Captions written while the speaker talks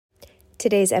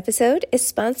Today's episode is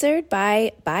sponsored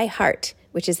by ByHeart,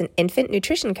 which is an infant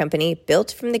nutrition company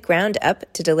built from the ground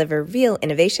up to deliver real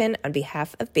innovation on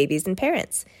behalf of babies and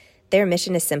parents. Their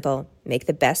mission is simple: make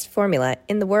the best formula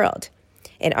in the world.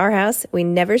 In our house, we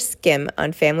never skim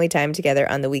on family time together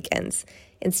on the weekends.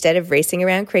 Instead of racing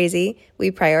around crazy,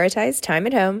 we prioritize time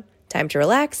at home, time to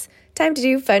relax, time to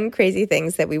do fun, crazy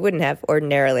things that we wouldn't have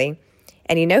ordinarily.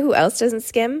 And you know who else doesn't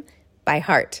skim?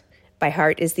 ByHeart.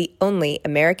 ByHeart is the only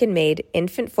American-made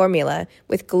infant formula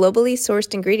with globally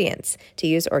sourced ingredients to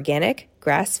use organic,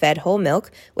 grass-fed whole milk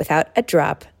without a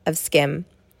drop of skim.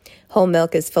 Whole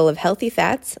milk is full of healthy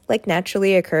fats like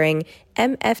naturally occurring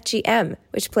MFGM,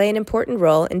 which play an important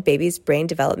role in babies' brain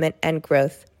development and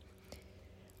growth.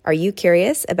 Are you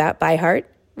curious about ByHeart?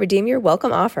 Redeem your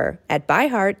welcome offer at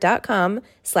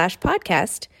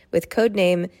byheart.com/podcast with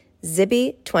codename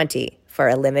Zibby20 for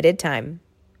a limited time.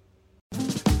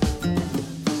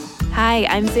 Hi,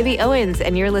 I'm Zibby Owens,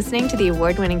 and you're listening to the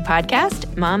award-winning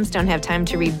podcast, Moms Don't Have Time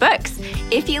to Read Books.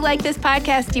 If you like this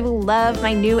podcast, you will love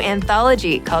my new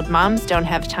anthology called Moms Don't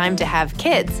Have Time to Have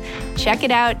Kids. Check it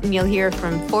out, and you'll hear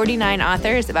from 49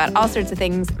 authors about all sorts of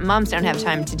things moms don't have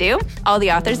time to do. All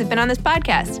the authors have been on this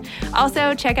podcast.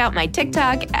 Also, check out my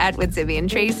TikTok with Zibby and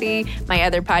Tracy, my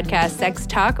other podcast, Sex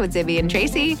Talk with Zibby and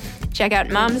Tracy. Check out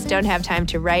Moms Don't Have Time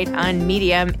to Write on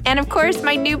Medium. And of course,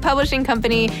 my new publishing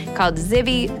company called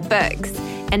Zibby Books.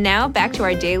 And now back to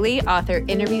our daily author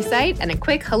interview site and a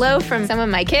quick hello from some of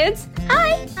my kids.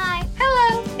 Hi. Hi.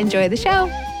 Hello. Enjoy the show.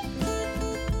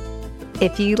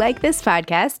 If you like this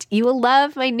podcast, you will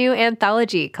love my new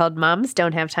anthology called Moms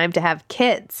Don't Have Time to Have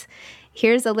Kids.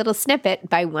 Here's a little snippet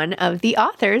by one of the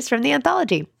authors from the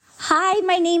anthology. Hi,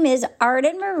 my name is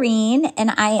Arden Marine,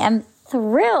 and I am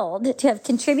thrilled to have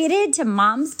contributed to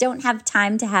Moms Don't Have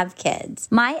Time to Have Kids.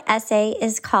 My essay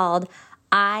is called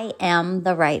I Am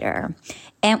the Writer.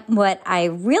 And what I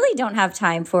really don't have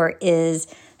time for is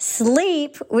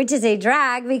sleep, which is a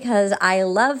drag because I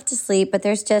love to sleep, but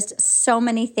there's just so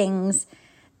many things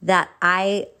that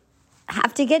I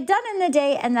have to get done in the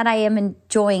day and that I am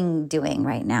enjoying doing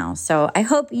right now. So I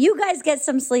hope you guys get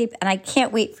some sleep, and I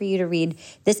can't wait for you to read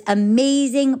this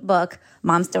amazing book,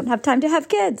 Moms Don't Have Time to Have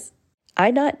Kids.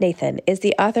 Einat Nathan is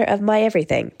the author of My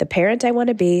Everything, The Parent I Want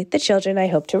to Be, The Children I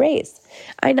Hope to Raise.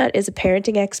 Einat is a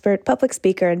parenting expert, public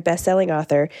speaker, and best-selling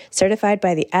author, certified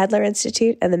by the Adler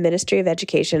Institute and the Ministry of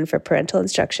Education for Parental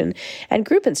Instruction and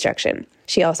Group Instruction.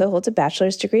 She also holds a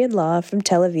bachelor's degree in law from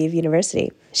Tel Aviv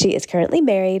University. She is currently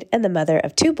married and the mother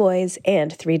of 2 boys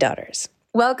and 3 daughters.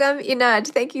 Welcome, Einat.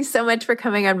 Thank you so much for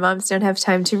coming on Moms Don't Have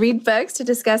Time to Read Books to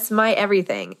discuss My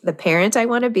Everything, The Parent I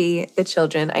Want to Be, The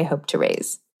Children I Hope to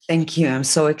Raise. Thank you. I'm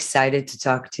so excited to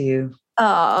talk to you.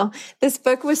 Oh, this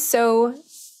book was so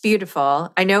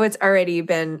beautiful. I know it's already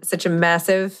been such a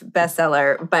massive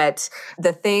bestseller, but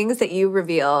the things that you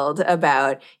revealed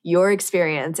about your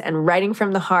experience and writing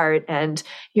from the heart and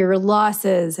your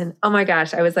losses, and oh my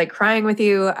gosh, I was like crying with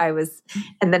you.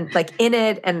 And then like in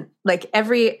it, and like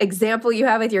every example you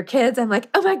have with your kids, I'm like,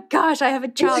 oh my gosh, I have a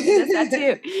child who does that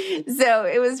too. So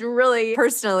it was really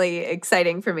personally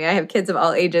exciting for me. I have kids of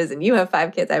all ages, and you have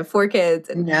 5 kids. I have 4 kids.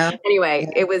 And anyway,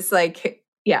 it was like,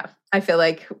 yeah, I feel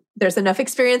like there's enough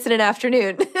experience in an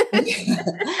afternoon.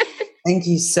 Thank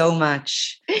you so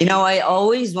much. You know, I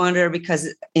always wonder,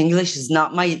 because English is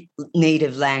not my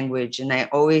native language, and I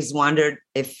always wondered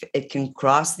if it can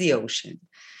cross the ocean,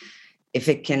 if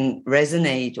it can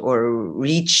resonate or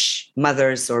reach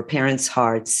mothers' or parents'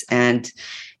 hearts. And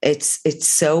it's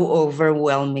so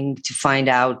overwhelming to find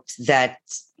out that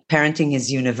parenting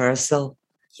is universal.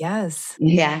 Yes.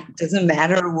 Yeah. It doesn't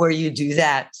matter where you do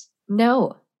that.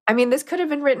 No. I mean, this could have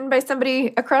been written by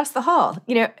somebody across the hall,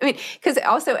 because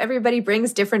also everybody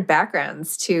brings different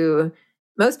backgrounds to,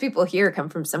 most people here come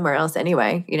from somewhere else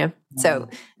anyway, So,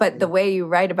 but the way you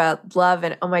write about love,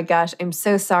 and oh my gosh, I'm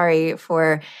so sorry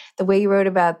for the way you wrote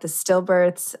about the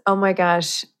stillbirths. Oh my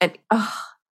gosh. And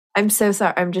I'm so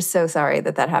sorry. I'm just so sorry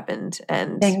that happened.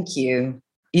 And thank you.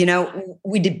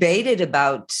 We debated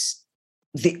about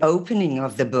the opening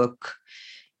of the book,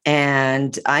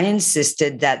 and I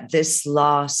insisted that this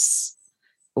loss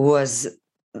was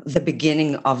the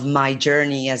beginning of my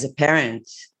journey as a parent.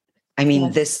 I mean,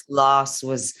 yes. This loss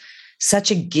was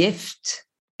such a gift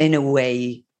in a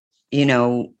way,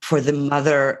 for the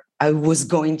mother I was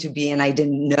going to be, and I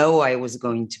didn't know I was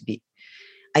going to be.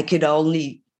 I could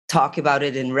only talk about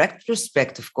it in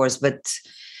retrospect, of course, but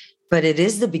it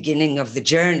is the beginning of the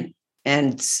journey.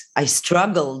 And I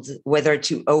struggled whether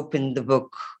to open the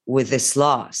book with this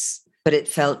loss, but it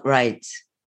felt right.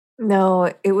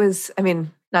 No, it was,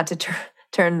 not to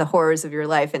turn the horrors of your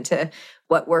life into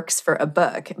what works for a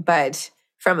book, but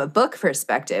from a book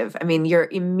perspective, I mean, you're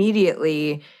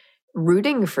immediately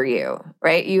rooting for you,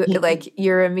 right?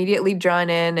 You're immediately drawn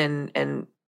in, and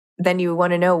then you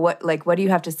want to know what do you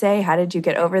have to say? How did you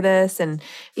get over this? And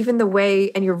even the way,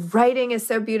 and your writing is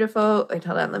so beautiful. Wait,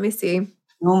 hold on, let me see.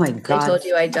 Oh my God. I told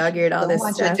you I dog-eared all this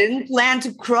stuff. I didn't plan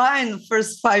to cry in the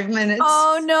first 5 minutes.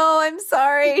 Oh no, I'm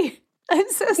sorry. I'm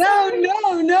so sorry.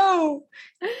 No.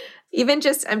 I'm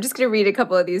just going to read a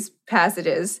couple of these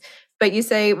passages. But you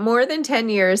say, more than 10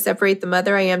 years separate the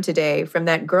mother I am today from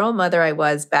that girl mother I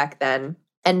was back then.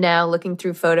 And now, looking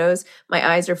through photos,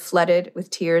 my eyes are flooded with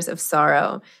tears of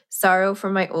sorrow. Sorrow for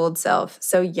my old self,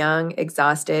 so young,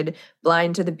 exhausted,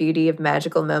 blind to the beauty of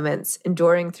magical moments,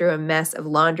 enduring through a mess of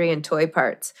laundry and toy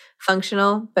parts,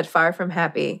 functional but far from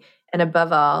happy, and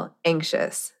above all,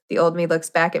 anxious. The old me looks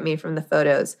back at me from the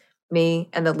photos, me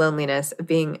and the loneliness of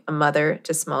being a mother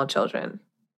to small children.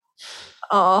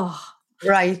 Oh,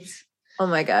 right. Oh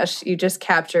my gosh, you just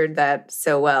captured that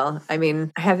so well. I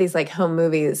mean, I have these like home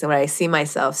movies and when I see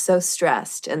myself so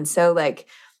stressed and so like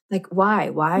why?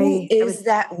 Who is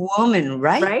that woman,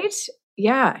 right? Right?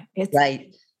 Yeah.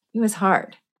 Right. It was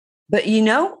hard. But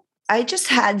I just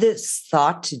had this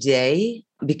thought today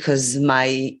because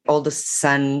my oldest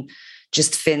son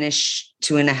just finished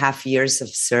 2.5 years of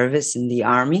service in the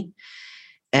army.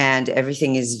 And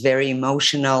everything is very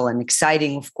emotional and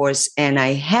exciting, of course. And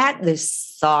I had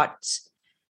this thought,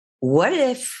 what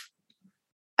if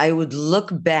I would look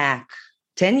back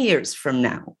 10 years from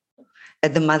now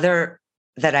at the mother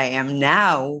that I am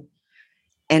now,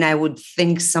 and I would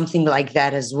think something like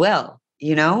that as well,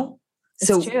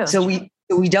 It's true. So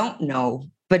we don't know,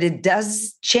 but it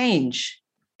does change.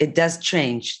 It does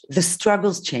change. The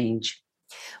struggles change.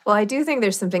 Well, I do think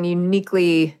there's something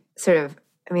uniquely I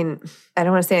don't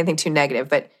want to say anything too negative,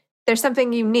 but there's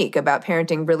something unique about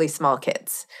parenting really small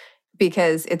kids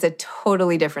because it's a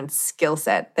totally different skill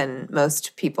set than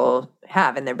most people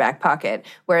have in their back pocket.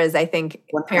 Whereas I think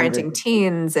 100%. Parenting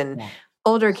teens and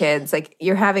older kids, like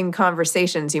you're having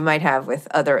conversations you might have with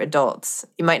other adults.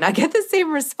 You might not get the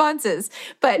same responses,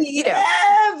 but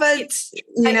it's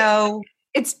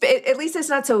at least it's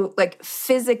not so like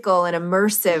physical and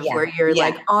immersive where you're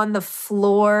like on the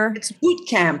floor. It's boot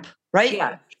camp,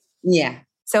 right? Yeah.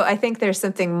 So I think there's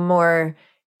something more,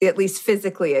 at least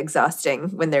physically exhausting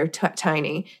when they're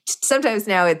tiny. Sometimes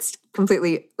now it's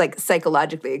completely like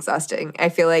psychologically exhausting. I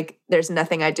feel like there's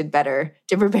nothing I did better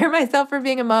to prepare myself for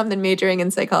being a mom than majoring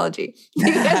in psychology.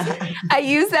 Because I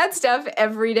use that stuff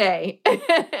every day.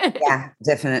 Yeah,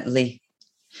 definitely.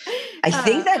 I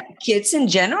think that kids in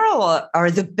general are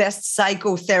the best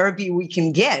psychotherapy we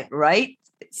can get, right?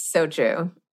 It's so true.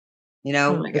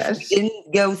 If we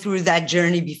didn't go through that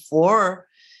journey before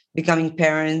becoming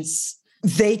parents,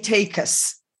 they take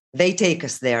us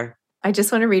there. I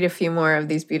just want to read a few more of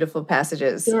these beautiful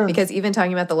passages because even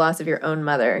talking about the loss of your own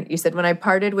mother, you said, when I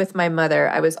parted with my mother,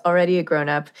 I was already a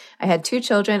grown-up. I had 2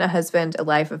 children, a husband, a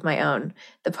life of my own.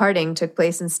 The parting took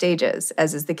place in stages,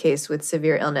 as is the case with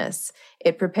severe illness.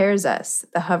 It prepares us,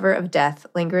 the hover of death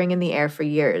lingering in the air for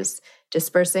years,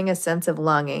 dispersing a sense of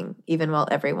longing, even while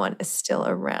everyone is still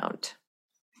around.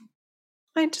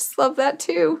 I just love that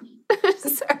too.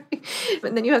 Sorry.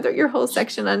 And then you have your whole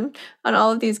section on all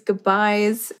of these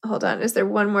goodbyes. Hold on. Is there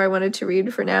one more I wanted to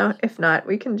read for now? If not,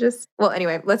 we can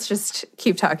anyway, let's just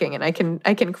keep talking and I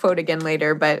can quote again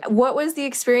later. But what was the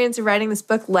experience of writing this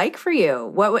book like for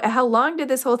you? How long did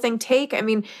this whole thing take? I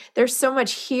mean, there's so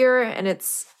much here and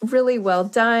it's really well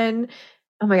done.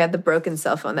 Oh my God, the broken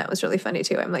cell phone. That was really funny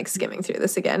too. I'm like skimming through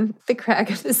this again. The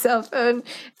crack of the cell phone.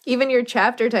 Even your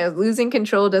chapter title, Losing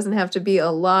Control Doesn't Have to Be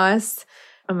a Loss.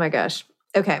 Oh my gosh.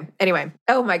 Okay. Anyway.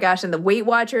 Oh my gosh. And the Weight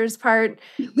Watchers part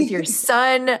with your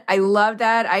son. I love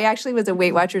that. I actually was a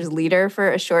Weight Watchers leader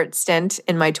for a short stint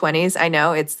in my 20s. I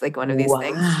know it's like one of these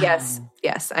things.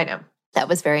 Yes, I know. That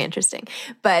was very interesting.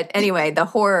 But anyway, the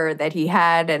horror that he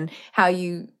had and how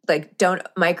you like don't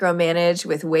micromanage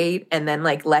with weight and then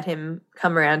like let him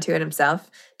come around to it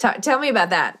himself. Tell me about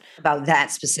that. About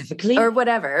that specifically? Or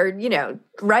whatever, or,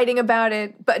 writing about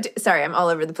it. But sorry, I'm all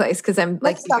over the place because I'm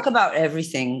Let's talk about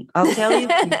everything. I'll tell you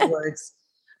a few words.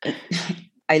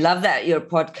 I love that your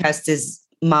podcast is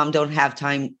Mom Don't Have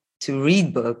Time to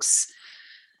Read Books.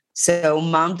 So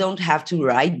mom don't have to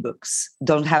write books,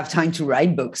 don't have time to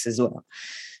write books as well.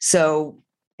 So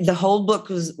the whole book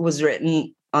was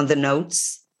written on the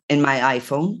notes in my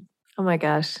iPhone. Oh my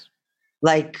gosh.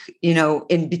 Like,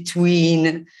 in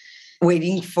between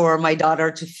waiting for my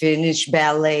daughter to finish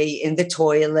ballet in the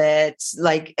toilet.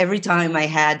 Like every time I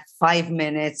had 5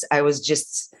 minutes, I was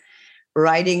just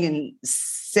writing and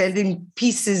sending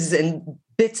pieces and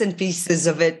bits and pieces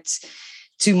of it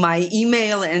to my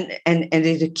email, and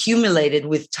it accumulated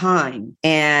with time.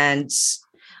 And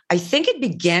I think it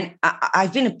began,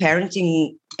 I've been a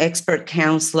parenting expert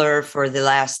counselor for the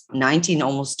last 19,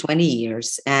 almost 20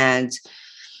 years. And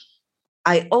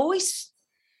I always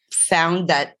found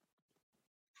that,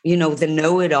 the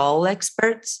know-it-all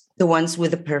experts, the ones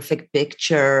with the perfect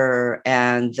picture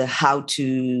and the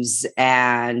how-tos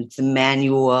and the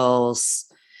manuals,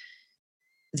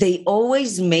 they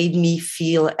always made me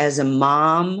feel as a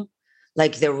mom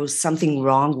like there was something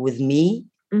wrong with me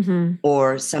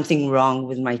or something wrong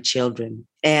with my children.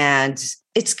 And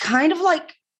it's kind of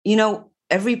like,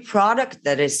 every product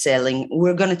that is selling,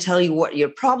 we're going to tell you what your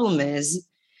problem is.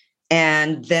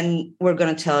 And then we're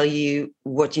going to tell you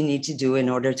what you need to do in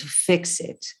order to fix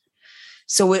it.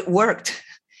 So it worked.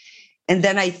 And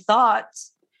then I thought,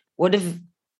 what if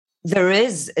there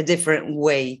is a different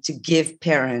way to give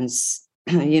parents,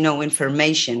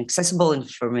 information, accessible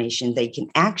information they can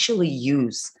actually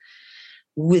use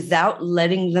without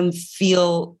letting them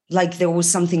feel like there was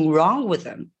something wrong with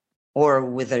them or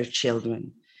with their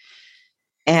children.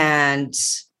 And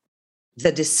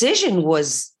the decision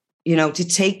was, to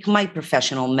take my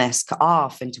professional mask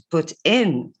off and to put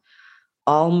in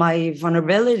all my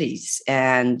vulnerabilities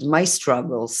and my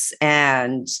struggles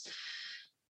and,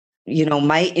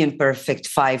 my imperfect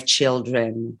 5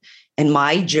 children and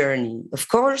my journey. Of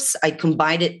course, I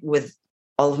combined it with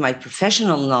all of my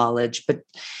professional knowledge, but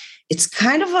it's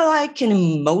kind of like an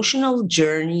emotional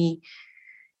journey,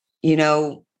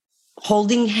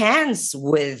 holding hands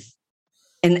with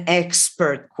an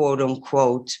expert, quote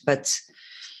unquote. But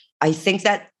I think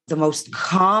that the most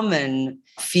common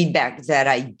feedback that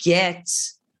I get,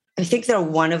 I think there are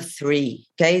one of 3.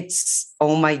 Okay. It's,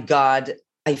 oh my God,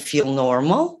 I feel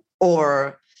normal.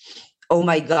 Or, oh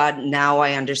my God, now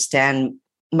I understand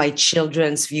my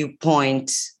children's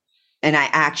viewpoint and I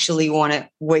actually want to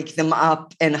wake them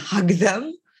up and hug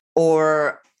them.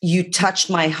 Or, you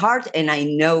touched my heart and I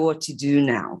know what to do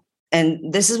now.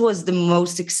 And this was the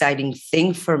most exciting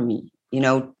thing for me,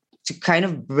 to kind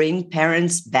of bring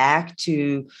parents back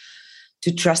to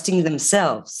trusting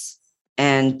themselves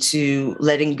and to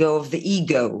letting go of the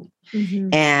ego.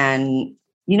 And,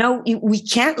 we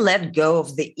can't let go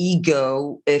of the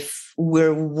ego if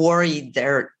we're worried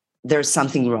there's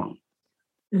something wrong.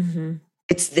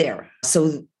 It's there.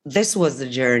 So this was the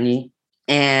journey.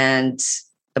 And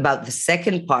about the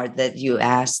second part that you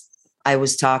asked, I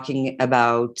was talking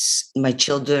about my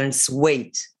children's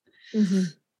weight.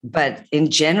 But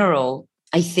in general,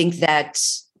 I think that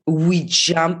we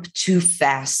jump too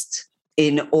fast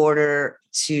in order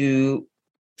to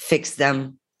fix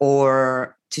them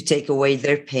or to take away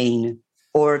their pain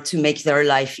or to make their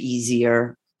life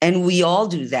easier. And we all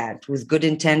do that with good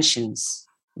intentions.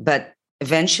 But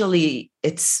eventually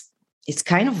it's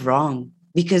kind of wrong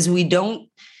because we don't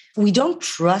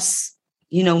trust,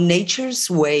 nature's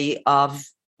way of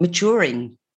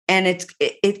maturing. And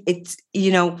it's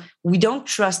we don't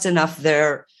trust enough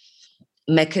their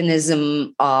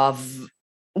mechanism of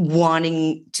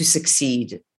wanting to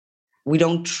succeed. We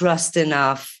don't trust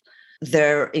enough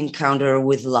their encounter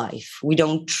with life. We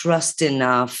don't trust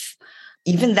enough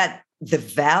even that the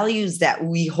values that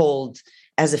we hold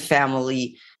as a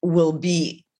family will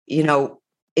be,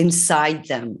 inside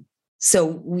them. So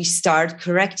we start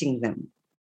correcting them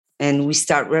and we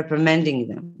start reprimanding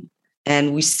them.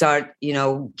 And we start,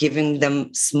 giving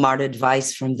them smart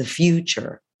advice from the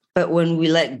future. But when we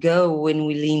let go, when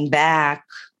we lean back,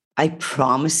 I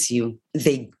promise you,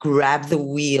 they grab the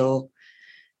wheel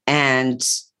and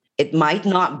it might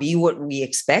not be what we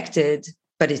expected,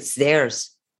 but it's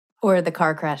theirs. Or the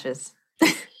car crashes.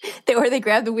 Or they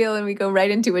grab the wheel and we go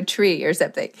right into a tree or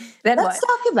something. Then Let's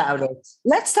talk about it.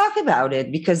 Let's talk about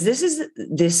it because this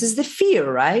is the fear,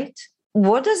 right?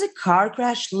 What does a car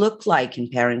crash look like in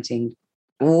parenting?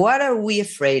 What are we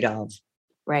afraid of?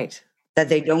 Right. That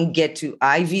they don't get to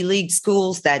Ivy League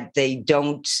schools, that they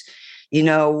don't,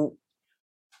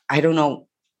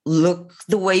 look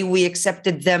the way we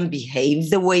accepted them, behave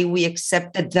the way we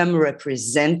accepted them,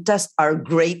 represent us, our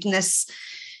greatness,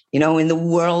 in the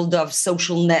world of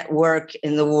social network,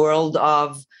 in the world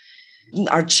of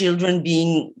our children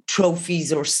being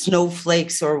trophies or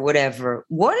snowflakes or whatever.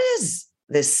 What is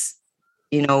this,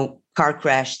 car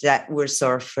crash that we're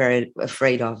so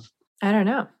afraid of? I don't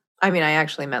know. I mean, I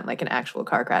actually meant like an actual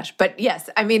car crash. But yes,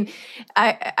 I mean,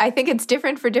 I think it's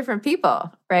different for different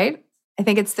people, right? I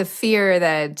think it's the fear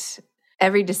that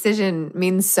every decision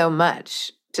means so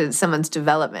much to someone's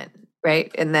development,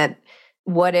 right? And that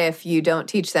what if you don't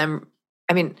teach them,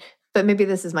 but maybe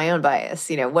this is my own bias,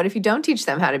 what if you don't teach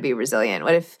them how to be resilient?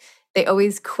 What if they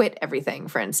always quit everything,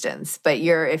 for instance, but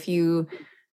if you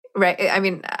Right. I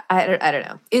mean, I don't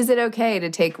know. Is it okay to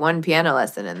take one piano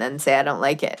lesson and then say, I don't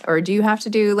like it? Or do you have to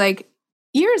do like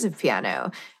years of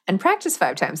piano and practice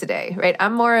 5 times a day? Right.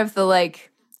 I'm more of the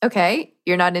like, okay,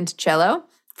 you're not into cello,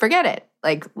 forget it.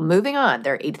 Like moving on.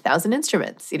 There are 8,000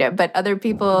 instruments, but other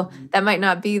people that might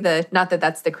not be not that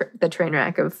that's the train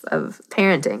wreck of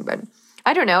parenting, but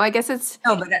I don't know. I guess it's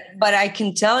no, but I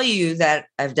can tell you that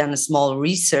I've done a small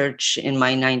research in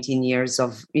my 19 years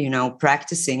of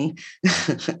practicing,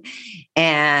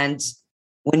 and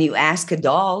when you ask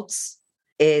adults,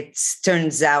 it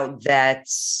turns out that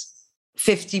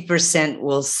 50%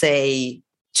 will say,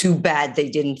 "Too bad they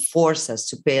didn't force us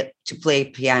to play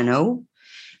piano,"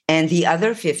 and the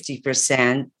other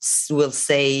 50% will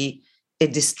say,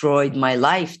 "It destroyed my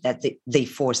life that they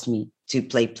forced me to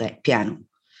play piano."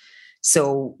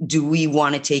 So do we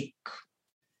want to take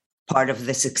part of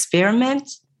this experiment?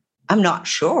 I'm not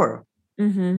sure.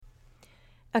 Mm-hmm.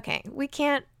 Okay, we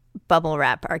can't bubble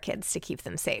wrap our kids to keep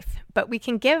them safe, but we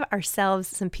can give ourselves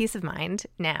some peace of mind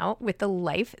now with the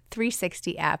Life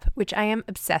 360 app, which I am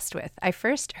obsessed with. I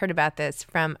first heard about this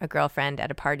from a girlfriend at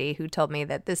a party who told me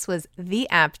that this was the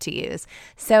app to use.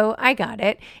 So I got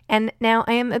it, and now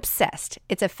I am obsessed.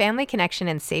 It's a family connection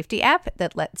and safety app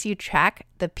that lets you track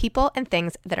the people and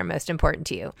things that are most important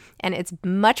to you. And it's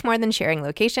much more than sharing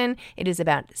location. It is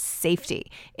about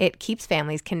safety. It keeps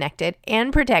families connected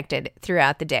and protected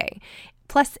throughout the day.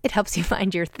 Plus, it helps you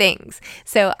find your things.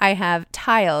 So I have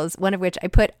tiles, one of which I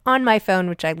put on my phone,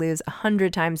 which I lose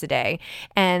 100 times a day,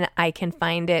 and I can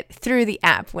find it through the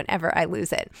app whenever I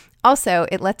lose it. Also,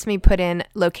 it lets me put in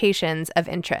locations of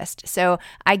interest. So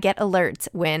I get alerts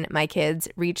when my kids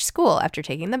reach school after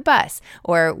taking the bus,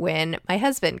 or when my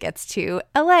husband gets to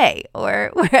LA,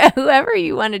 or whoever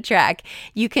you want to track.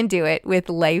 You can do it with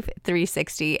Life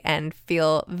 360 and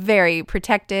feel very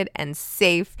protected and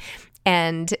safe.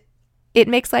 And it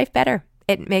makes life better.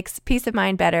 It makes peace of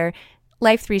mind better.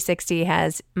 Life 360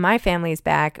 has my family's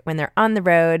back when they're on the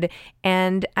road,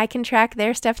 and I can track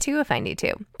their stuff too if I need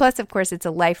to. Plus, of course, it's a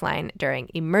lifeline during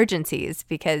emergencies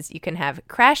because you can have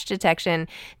crash detection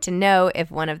to know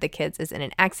if one of the kids is in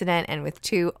an accident, and with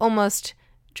 2 almost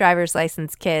driver's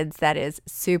license kids, that is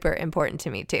super important to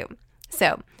me too.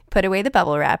 So put away the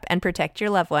bubble wrap and protect your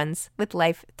loved ones with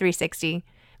Life 360.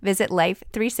 Visit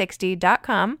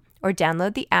life360.com or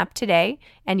download the app today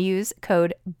and use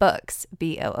code BOOKS,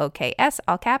 BOOKS,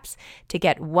 all caps, to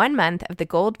get 1 month of the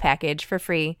gold package for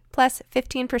free, plus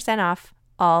 15% off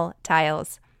all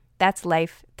tiles. That's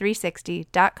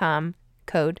life360.com,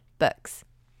 code BOOKS.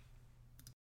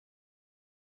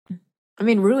 I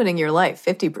mean, ruining your life,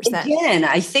 50%. Again,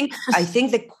 I think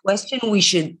the question we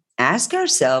should ask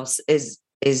ourselves is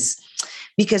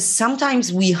because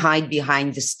sometimes we hide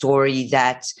behind the story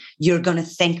that you're going to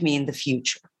thank me in the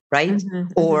future. Right?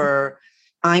 Mm-hmm, or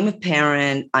I'm a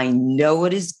parent, I know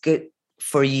what is good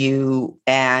for you,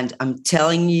 and I'm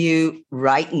telling you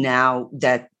right now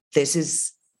that this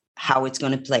is how it's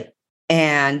going to play.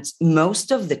 And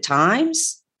most of the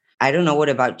times, I don't know what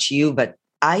about you, but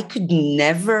I could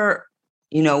never,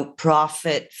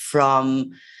 profit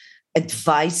from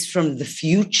advice from the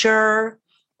future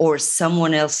or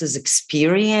someone else's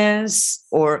experience.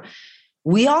 Or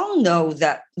we all know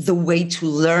that the way to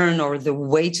learn or the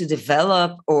way to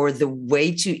develop or the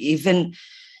way to even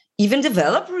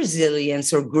develop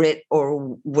resilience or grit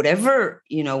or whatever,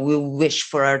 we wish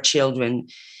for our children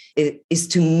is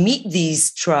to meet these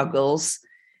struggles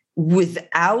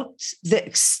without the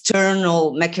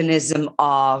external mechanism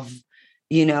of,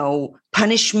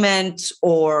 punishment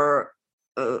or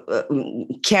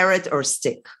carrot or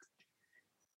stick.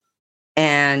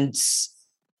 And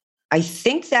I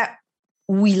think that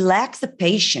we lack the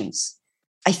patience.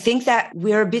 I think that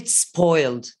we're a bit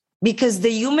spoiled because the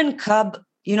human cub,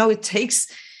 it takes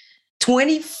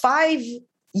 25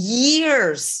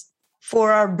 years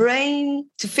for our brain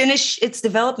to finish its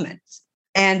development.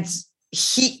 And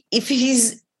if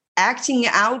he's acting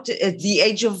out at the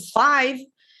age of 5,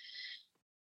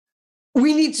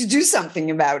 we need to do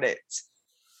something about it.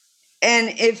 And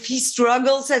if he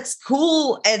struggles at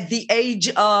school at the age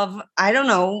of,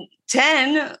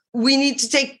 10, we need to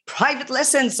take private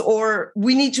lessons or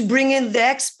we need to bring in the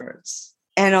experts.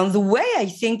 And on the way, I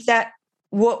think that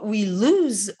what we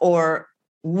lose, or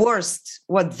worst,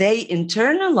 what they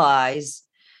internalize,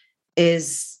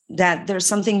 is that there's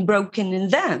something broken in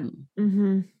them.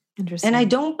 Mm-hmm. Interesting. And I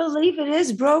don't believe it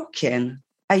is broken.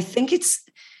 I think it's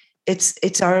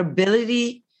our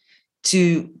ability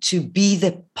to be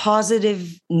the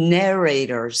positive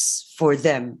narrators for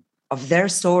them of their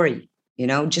story.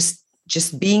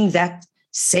 Just being that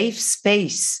safe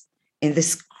space in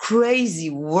this crazy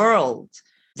world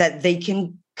that they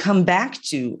can come back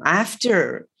to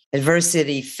after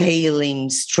adversity, failing,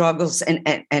 struggles,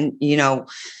 and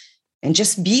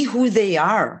just be who they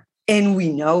are. And we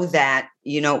know that,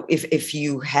 if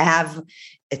you have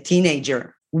a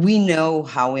teenager, we know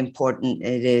how important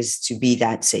it is to be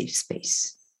that safe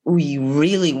space. We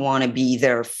really want to be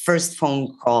their first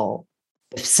phone call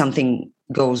if something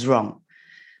goes wrong.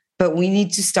 But we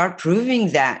need to start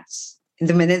proving that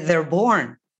the minute they're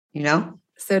born,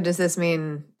 So does this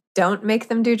mean don't make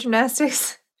them do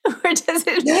gymnastics? Or does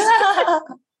it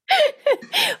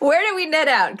where do we net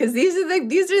out? Because these are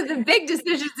the big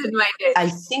decisions in my day. I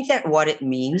think that what it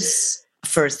means,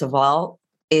 first of all,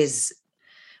 is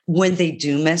when they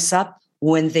do mess up,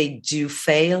 when they do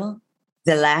fail,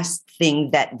 the last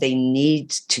thing that they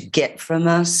need to get from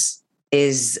us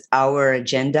is our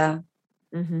agenda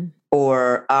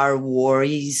or our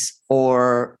worries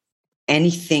or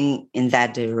anything in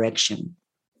that direction.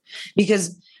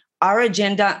 Because our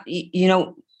agenda,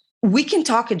 we can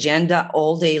talk agenda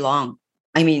all day long.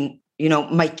 I mean,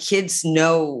 my kids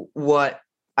know what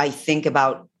I think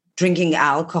about drinking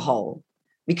alcohol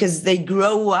because they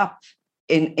grow up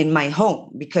in my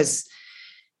home. Because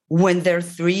when they're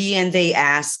 3 and they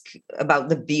ask about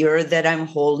the beer that I'm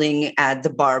holding at the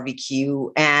barbecue,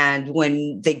 and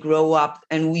when they grow up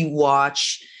and we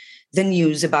watch the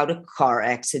news about a car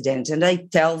accident, and I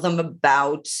tell them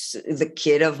about the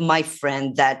kid of my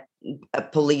friend that a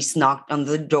police knocked on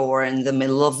the door in the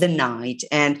middle of the night.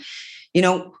 And,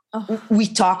 we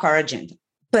talk our agenda.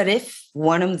 But if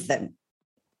one of them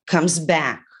comes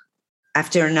back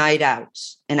after a night out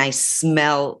and I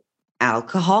smell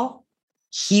alcohol,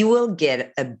 he will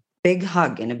get a big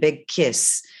hug and a big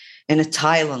kiss and a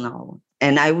Tylenol.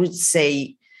 And I would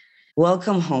say,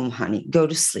 welcome home, honey, go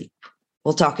to sleep.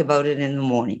 We'll talk about it in the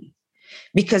morning.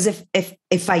 Because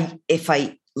if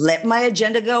I let my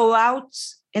agenda go out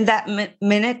in that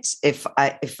minute, if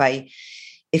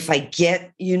I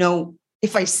get,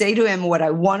 if I say to him what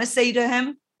I want to say to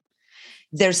him,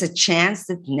 there's a chance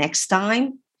that next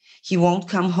time he won't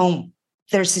come home.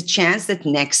 There's a chance that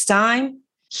next time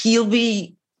he'll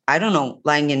be, I don't know,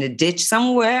 lying in a ditch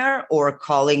somewhere or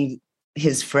calling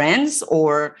his friends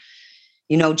or,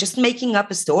 just making up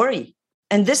a story.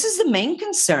 And this is the main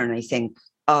concern, I think,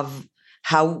 of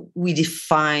how we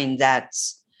define that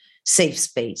safe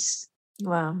space.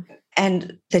 Wow.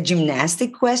 And the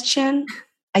gymnastic question,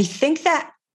 I think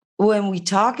that when we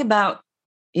talk about,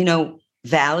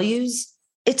 values,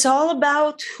 it's all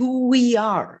about who we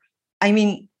are. I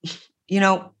mean,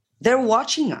 they're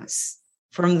watching us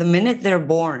from the minute they're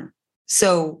born.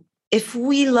 So if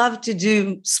we love to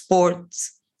do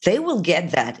sports, they will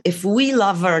get that. If we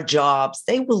love our jobs,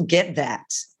 they will get that.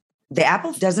 The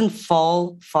apple doesn't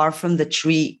fall far from the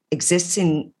tree exists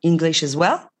in English as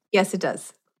well? Yes, it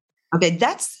does. Okay,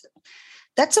 that's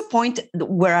a point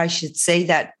where I should say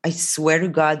that I swear to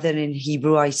God that in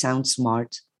Hebrew I sound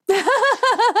smart.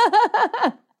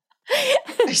 I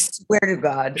swear to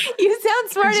God. You sound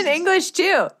smart in English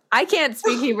too. I can't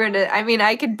speak Hebrew.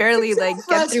 I could barely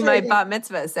get through my bat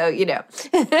mitzvah. So,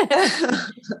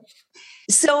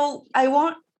 So I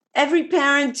want every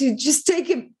parent to just take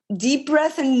a deep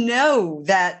breath and know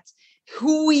that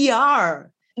who we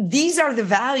are, these are the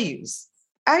values.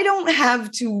 I don't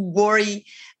have to worry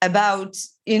about,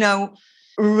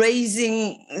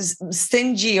 raising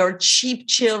stingy or cheap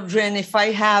children if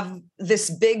I have this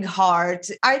big heart.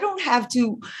 I don't have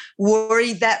to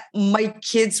worry that my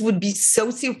kids would be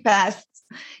sociopaths,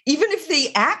 even if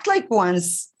they act like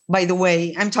ones, by the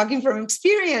way. I'm talking from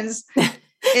experience.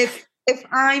 If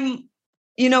I'm,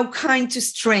 kind to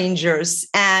strangers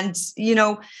and,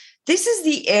 this is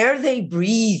the air they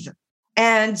breathe.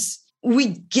 And we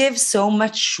give so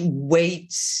much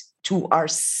weight to our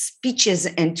speeches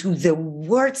and to the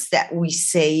words that we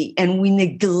say, and we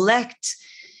neglect,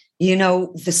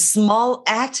 the small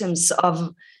atoms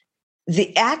of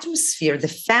the atmosphere, the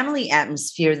family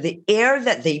atmosphere, the air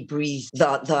that they breathe,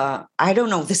 the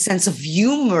sense of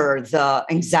humor, the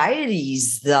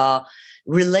anxieties, the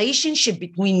relationship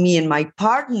between me and my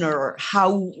partner,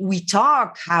 how we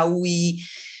talk, how we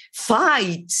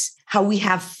fight, how we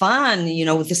have fun,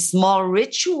 the small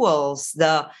rituals,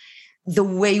 the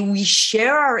way we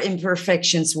share our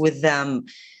imperfections with them.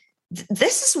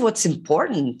 This is what's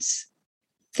important.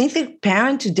 I think that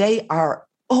parents today are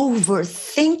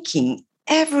overthinking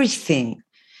everything.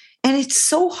 And it's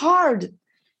so hard.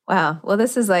 Wow. Well,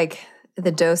 this is like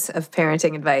the dose of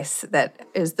parenting advice that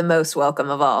is the most welcome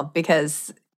of all,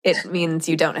 because it means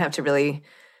you don't have to really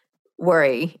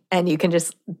worry and you can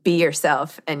just be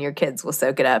yourself and your kids will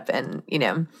soak it up. And,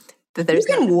 that there's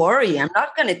you can worry. I'm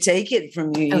not going to take it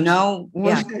from you,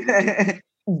 Yeah.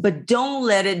 but don't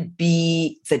let it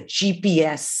be the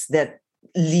GPS that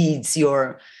leads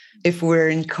if we're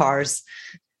in cars,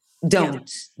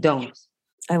 don't.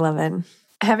 I love it.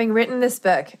 Having written this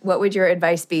book, what would your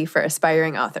advice be for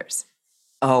aspiring authors?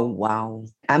 Oh, wow.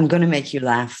 I'm going to make you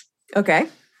laugh. Okay,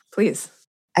 please.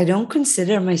 I don't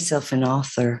consider myself an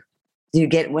author. Do you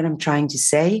get what I'm trying to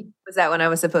say? Was that when I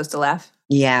was supposed to laugh?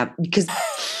 Yeah, because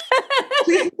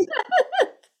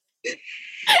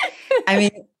I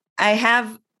mean, I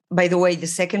have, by the way, the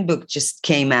second book just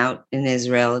came out in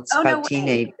Israel. It's about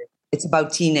teenagers. It's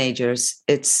about teenagers.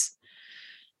 It's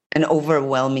an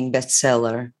overwhelming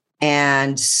bestseller.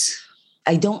 And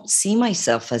I don't see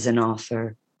myself as an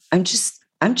author. I'm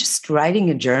just writing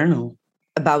a journal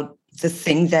about the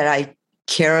thing that I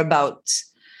care about,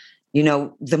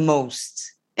 the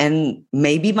most. And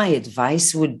maybe my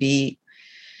advice would be,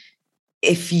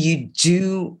 if you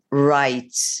do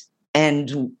write,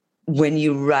 and when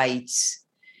you write,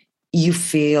 you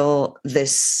feel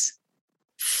this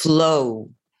flow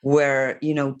where,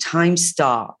 time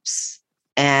stops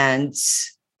and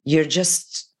you're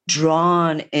just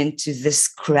drawn into this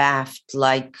craft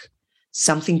like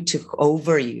something took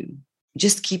over you.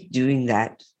 Just keep doing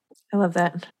that. I love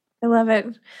that. I love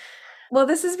it. Well,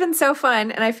 this has been so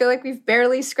fun, and I feel like we've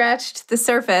barely scratched the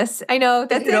surface. I know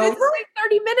that's it. It's only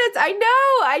 30 minutes. I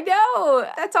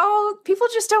know. That's all. People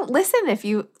just don't listen if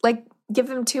you give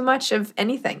them too much of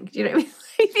anything. You know what I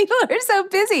mean? People are so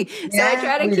busy. So I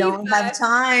try to we don't have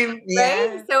time. Yeah.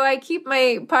 Right? So I keep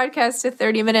my podcast to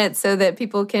 30 minutes so that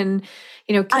people can,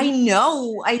 I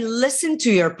know. I listen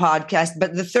to your podcast,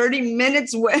 but the 30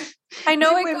 minutes went. I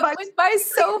know it went by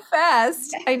so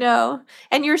fast. I know.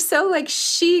 And you're so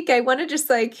chic. I want to just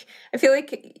I feel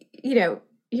like,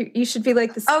 you should be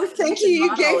like this. Oh, thank you.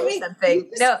 You gave me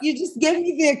something. You just gave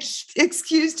me the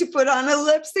excuse to put on a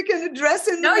lipstick and a dress.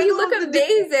 No, you look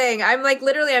amazing. I'm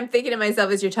literally, I'm thinking to myself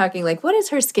as you're talking, what is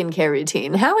her skincare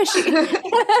routine? How is she? What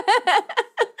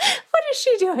is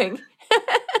she doing?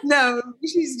 No,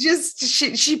 she's just,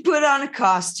 she put on a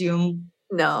costume.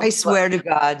 No. I swear to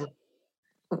God.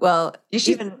 Well,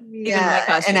 even my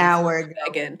costume an hour ago.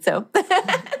 Again, so.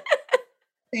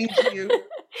 Thank you.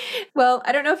 Well,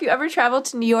 I don't know if you ever traveled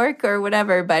to New York or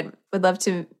whatever, but would love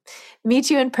to meet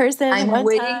you in person. I'm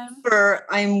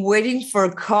waiting for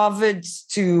COVID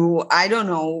to, I don't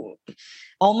know.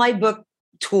 All my book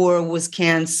tour was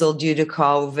canceled due to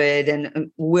COVID,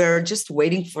 and we're just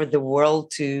waiting for the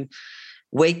world to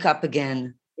wake up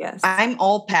again. Yes. I'm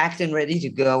all packed and ready to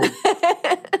go.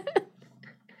 I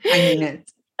mean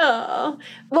it. Oh,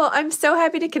 well, I'm so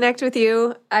happy to connect with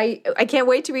you. I can't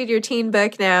wait to read your teen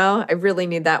book now. I really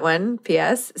need that one,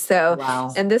 P.S. So,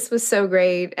 wow. And this was so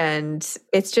great. And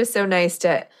it's just so nice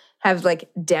to have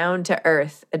down to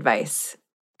earth advice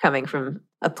coming from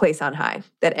a place on high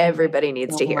that everybody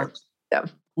needs to hear. So,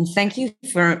 and thank you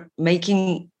for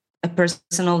making a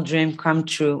personal dream come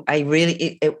true.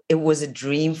 It was a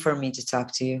dream for me to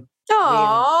talk to you.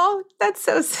 Oh, really. That's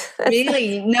so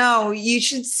really? No, you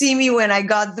should see me when I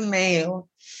got the mail.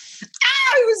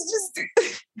 I was just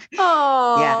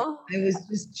I was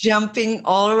just jumping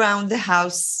all around the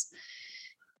house.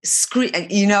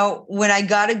 When I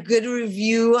got a good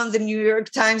review on the New York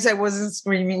Times, I wasn't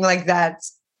screaming like that.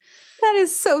 That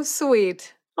is so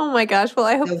sweet. Oh my gosh. Well,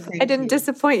 I hope I didn't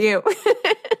disappoint you.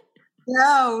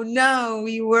 No,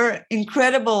 you were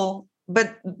incredible.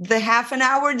 But the half an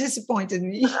hour disappointed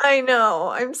me. I know.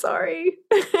 I'm sorry.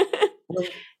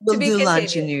 We'll do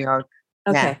lunch in New York.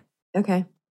 Okay. Yeah. Okay.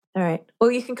 All right.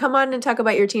 Well, you can come on and talk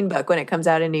about your teen book when it comes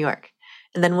out in New York.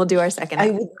 And then we'll do our second.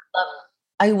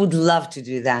 I would love to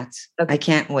do that. Okay. I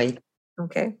can't wait.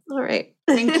 Okay. All right.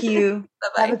 Thank you.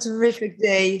 Bye-bye. Have a terrific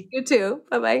day. You too.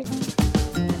 Bye-bye.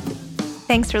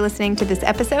 Thanks for listening to this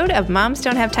episode of Moms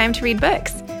Don't Have Time to Read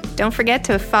Books. Don't forget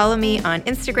to follow me on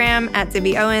Instagram at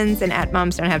Zibby Owens and at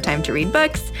Moms Don't Have Time to Read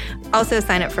Books. Also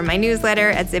sign up for my newsletter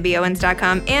at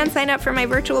zibbyowens.com and sign up for my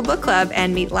virtual book club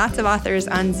and meet lots of authors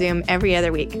on Zoom every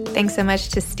other week. Thanks so much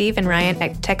to Steve and Ryan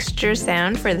at Texture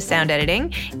Sound for the sound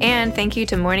editing. And thank you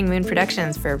to Morning Moon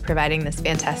Productions for providing this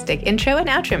fantastic intro and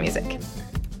outro music.